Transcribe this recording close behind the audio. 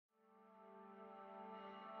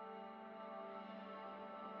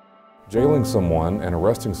Jailing someone and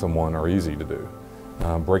arresting someone are easy to do.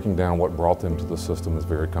 Breaking down what brought them to the system is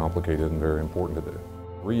very complicated and very important to do.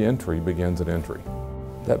 Re-entry begins at entry.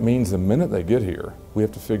 That means the minute they get here, we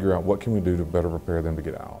have to figure out what can we do to better prepare them to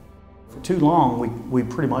get out. For too long, we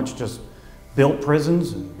pretty much just built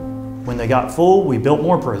prisons. And when they got full, we built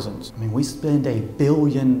more prisons. I mean, we spend $1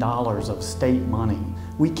 billion of state money.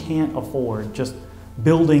 We can't afford just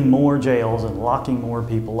building more jails and locking more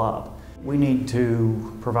people up. We need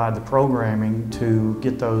to provide the programming to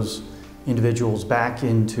get those individuals back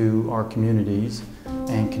into our communities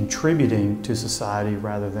and contributing to society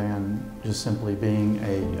rather than just simply being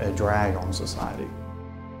a drag on society.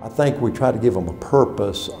 I think we try to give them a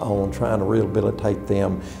purpose on trying to rehabilitate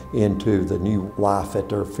them into the new life that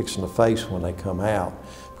they're fixing to face when they come out.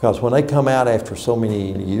 Because when they come out after so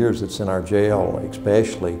many years it's in our jail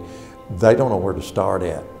especially, they don't know where to start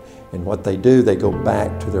at. And what they do, they go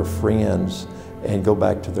back to their friends and go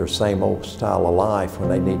back to their same old style of life when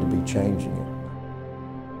they need to be changing it.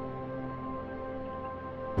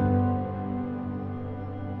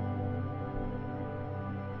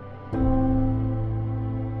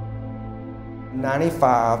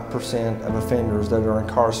 "95% of offenders that are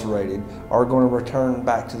incarcerated are going to return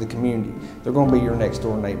back to the community. They're going to be your next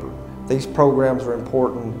door neighbor. These programs are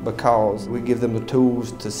important because we give them the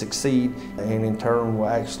tools to succeed and in turn will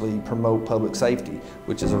actually promote public safety,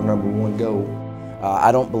 which is our #1 goal.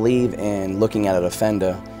 I don't believe in looking at an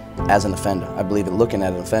offender as an offender. I believe in looking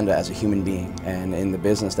at an offender as a human being, and in the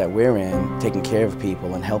business that we're in, taking care of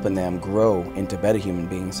people and helping them grow into better human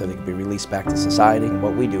beings so they can be released back to society.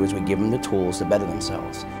 What we do is we give them the tools to better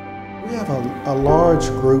themselves. We have a large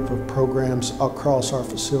group of programs across our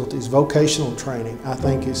facilities. Vocational training, I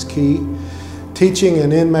think, is key. Teaching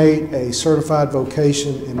an inmate a certified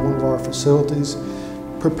vocation in one of our facilities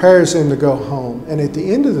prepares them to go home. And at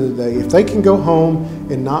the end of the day, if they can go home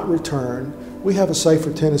and not return, we have a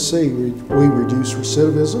safer Tennessee. We reduce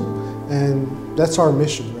recidivism, and that's our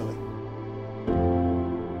mission, really.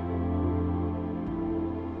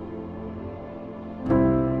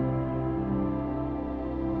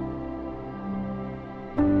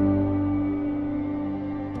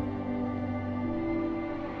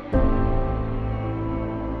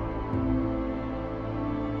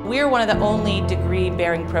 We're one of the only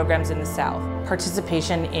degree-bearing programs in the South.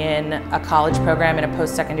 Participation in a college program and a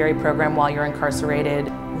post-secondary program while you're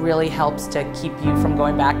incarcerated really helps to keep you from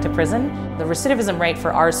going back to prison. The recidivism rate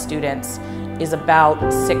for our students is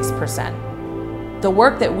about 6%. The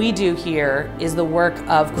work that we do here is the work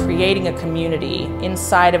of creating a community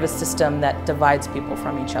inside of a system that divides people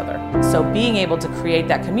from each other. So being able to create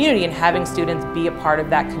that community and having students be a part of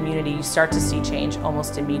that community, you start to see change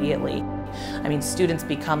almost immediately. I mean, students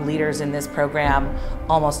become leaders in this program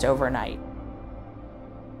almost overnight.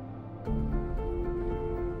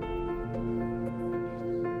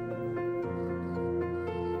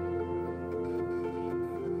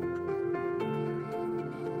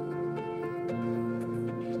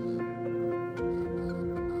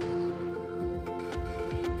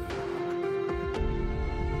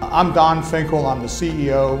 I'm Don Finkel. I'm the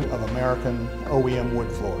CEO of American OEM Wood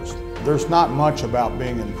Floors. There's not much about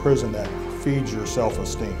being in prison that feeds your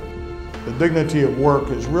self-esteem. The dignity of work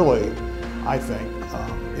is really, I think,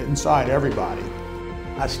 inside everybody.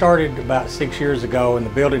 I started about 6 years ago in the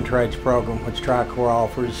building trades program, which Tricor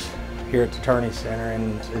offers here at the Attorney Center,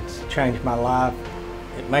 and it's changed my life.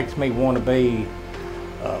 It makes me want to be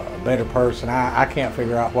a better person. I can't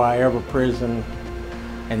figure out why every prison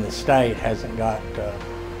in the state hasn't got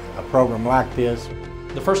a program like this.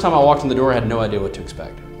 The first time I walked in the door, I had no idea what to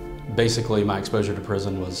expect. Basically, my exposure to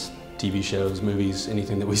prison was TV shows, movies,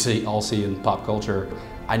 anything that we all see in pop culture.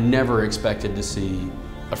 I never expected to see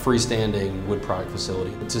a freestanding wood product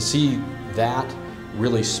facility. To see that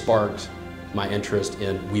really sparked my interest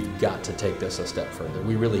in we've got to take this a step further.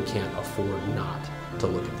 We really can't afford not to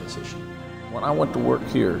look at this issue. When I went to work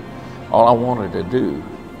here, all I wanted to do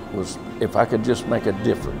was if I could just make a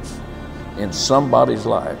difference in somebody's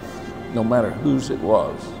life, no matter whose it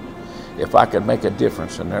was, if I could make a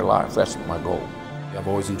difference in their life, that's my goal. I've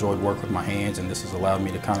always enjoyed working with my hands, and this has allowed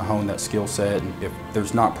me to kind of hone that skill set. And if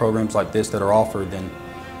there's not programs like this that are offered, then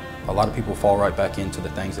a lot of people fall right back into the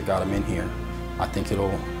things that got them in here. I think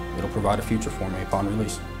it'll provide a future for me upon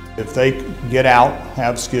release. If they get out,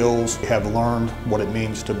 have skills, have learned what it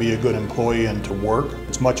means to be a good employee and to work,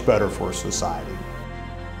 it's much better for society.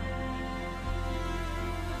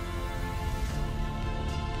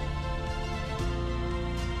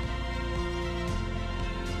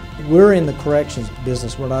 We're in the corrections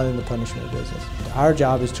business, we're not in the punishment business. Our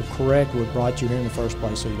job is to correct what brought you here in the first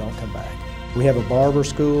place so you don't come back. We have a barber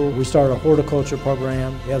school. We started a horticulture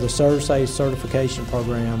program. We have the ServSafe certification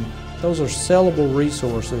program. Those are sellable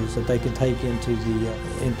resources that they can take into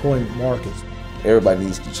the employment markets. Everybody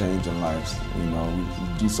needs to change their lives. You know,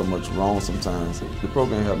 we do so much wrong sometimes. The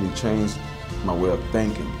program helped me change my way of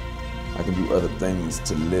thinking. I can do other things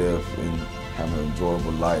to live and have an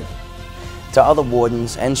enjoyable life. To other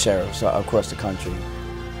wardens and sheriffs across the country,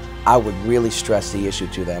 I would really stress the issue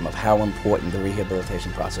to them of how important the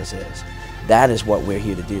rehabilitation process is. That is what we're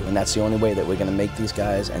here to do, and that's the only way that we're going to make these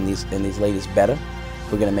guys and these ladies better.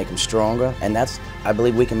 We're going to make them stronger, and I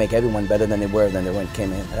believe we can make everyone better than they were when they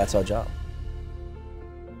came in. That's our job.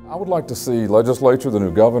 I would like to see legislature, the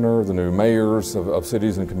new governor, the new mayors of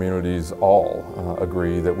cities and communities all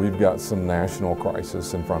agree that we've got some national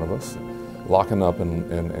crisis in front of us. Locking up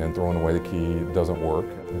and throwing away the key doesn't work.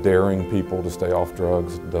 Daring people to stay off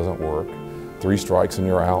drugs doesn't work. 3 strikes and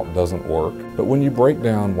you're out doesn't work. But when you break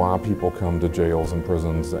down why people come to jails and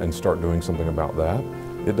prisons and start doing something about that,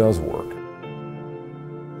 it does work.